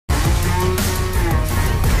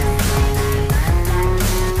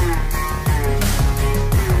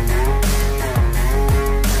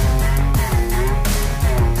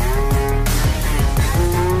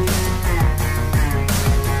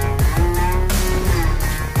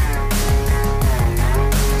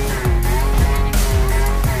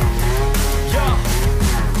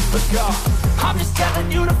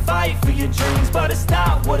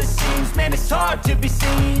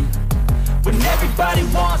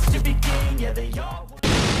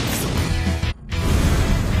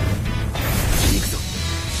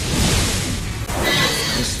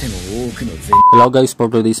Hello guys,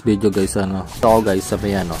 for today's video guys, ito ako guys sa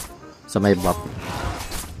may buff.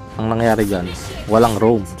 Ang nangyari dyan, walang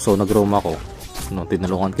roam, so nag-roam ako,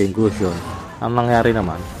 tinulungan ko yung cushion. Ang nangyari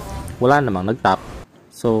naman, wala namang nag-tap,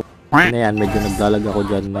 so yan, medyo naglalag ako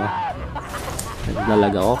dyan,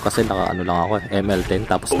 naglalag ako kasi naka lang ako ML10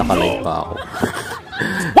 tapos naka-live pa ako.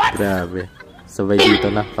 Grabe, sabay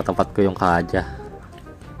dito na patapat ko yung kadya.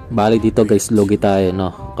 Bali dito guys, logi tayo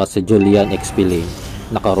kasi Julian XP lane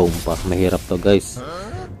naka-roam pa. Mahirap to guys,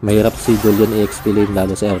 mahirap si Julian XP lane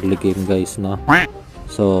lalo sa early game guys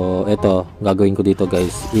So eto, gagawin ko dito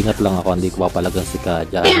guys, ingat lang ako, hindi ko papalagan si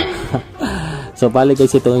kadya. So bali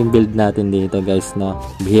guys, ito yung build natin dito guys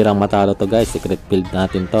bihirang matalo to guys, secret build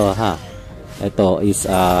natin to ha. Ito is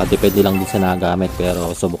depende lang din sa nagamit,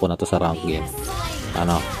 pero subok ko na to sa rank game.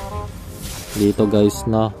 Dito guys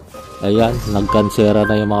ayan, nagkansera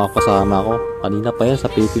na yung mga kasama ko. Kanina pa yan, sa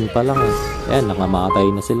piping pa lang ayan, nangamatay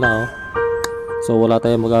na sila So wala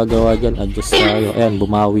tayong magagawa dyan, adjust tayo. Ayan,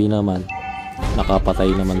 bumawi naman, nakapatay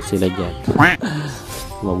naman sila dyan.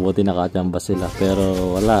 Mabuti nakachamba sila,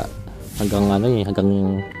 pero wala, hanggang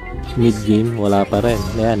hanggang mid game wala pa rin.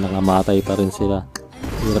 Ayan, nangamatay pa rin sila.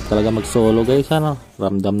 Hirap talaga mag solo guys,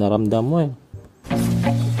 ramdam na ramdam mo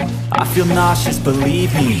I feel nauseous, believe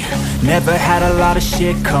me. Never had a lot of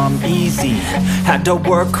shit come easy. Had to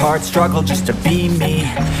work hard, struggle just to be me.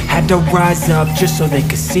 Had to rise up just so they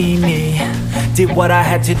could see me. Did what I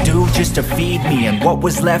had to do just to feed me, and what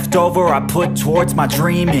was left over I put towards my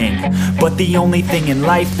dreaming. But the only thing in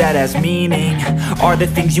life that has meaning are the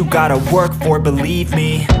things you gotta work for, believe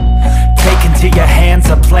me. Take into your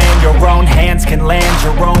hands a plan, your own hands can land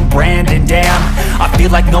your own brand. And damn, I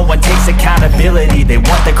feel like no one takes accountability. They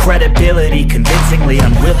want the credibility, convincingly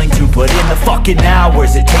unwilling to put in the fucking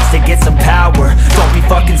hours it takes to get some power. Don't be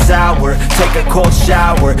fucking sour, take a cold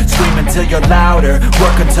shower, scream until you're louder,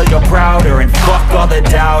 work until you're prouder. And fuck all the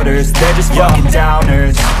doubters, they're just fucking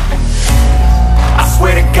downers. I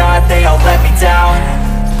swear to God they all let me down.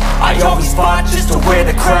 I always fought just to wear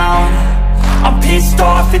the crown. I'm pissed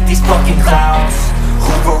off at these fucking clowns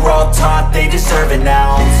who were all taught they deserve an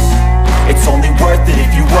ounce. It's only worth it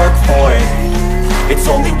if you work for it. It's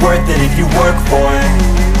only worth it if you work for it.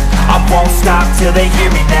 I won't stop till they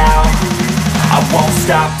hear me now. I won't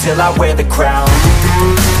stop till I wear the crown.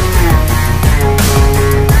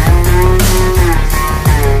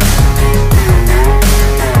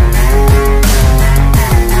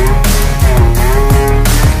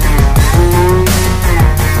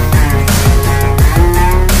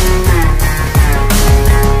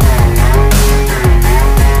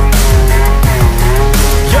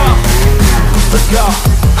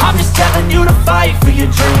 I'm just telling you to fight for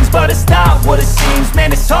your dreams, but it's not what it seems.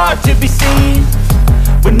 Man, it's hard to be seen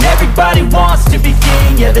when everybody wants to be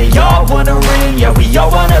king. Yeah, they all wanna ring, yeah, we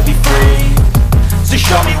all wanna be free. So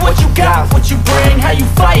show me what you got, what you bring, how you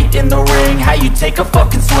fight in the ring, how you take a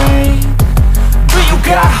fucking swing. Do you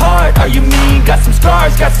got heart, are you mean? Got some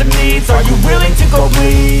scars, got some needs, are you willing to go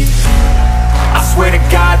bleed? I swear to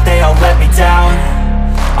God they all let me down.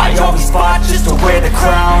 I always fought just to wear the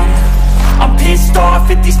crown. I'm pissed off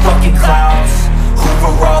at these fucking clowns who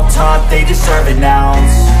were all taught they deserve an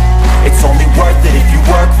ounce. It's only worth it if you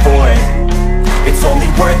work for it. It's only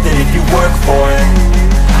worth it if you work for it.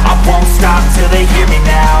 I won't stop till they hear me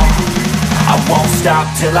now. I won't stop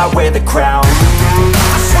till I wear the crown.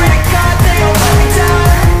 I swear to God they all let me down.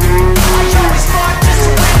 I always fought just to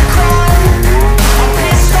wear the crown. I'm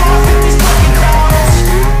pissed off at these fucking clowns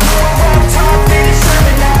who were all taught they deserve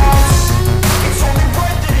an ounce. It's only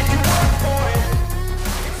worth it if you work for it.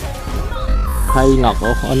 Hay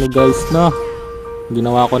nako, guys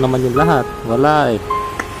ginawa ko naman yung lahat, wala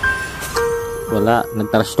wala,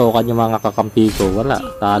 nag-trash talkan yung mga kakampi ko, wala,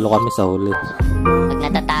 talo kami sa huli. Pag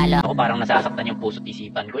natatalo ako, parang nasasaktan yung puso't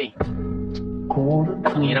isipan ko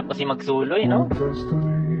Ang hirap kasi mag-solo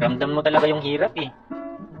ramdam mo talaga yung hirap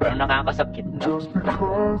parang nakakasakit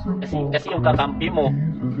kasi yung kakampi mo,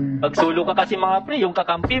 pag solo ka kasi mga pre, yung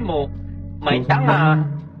kakampi mo may tanga,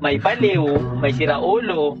 may baliw, may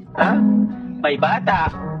siraulo, may bata,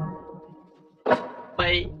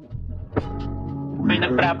 may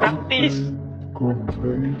nagpra-practice,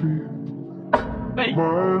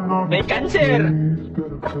 may cancer.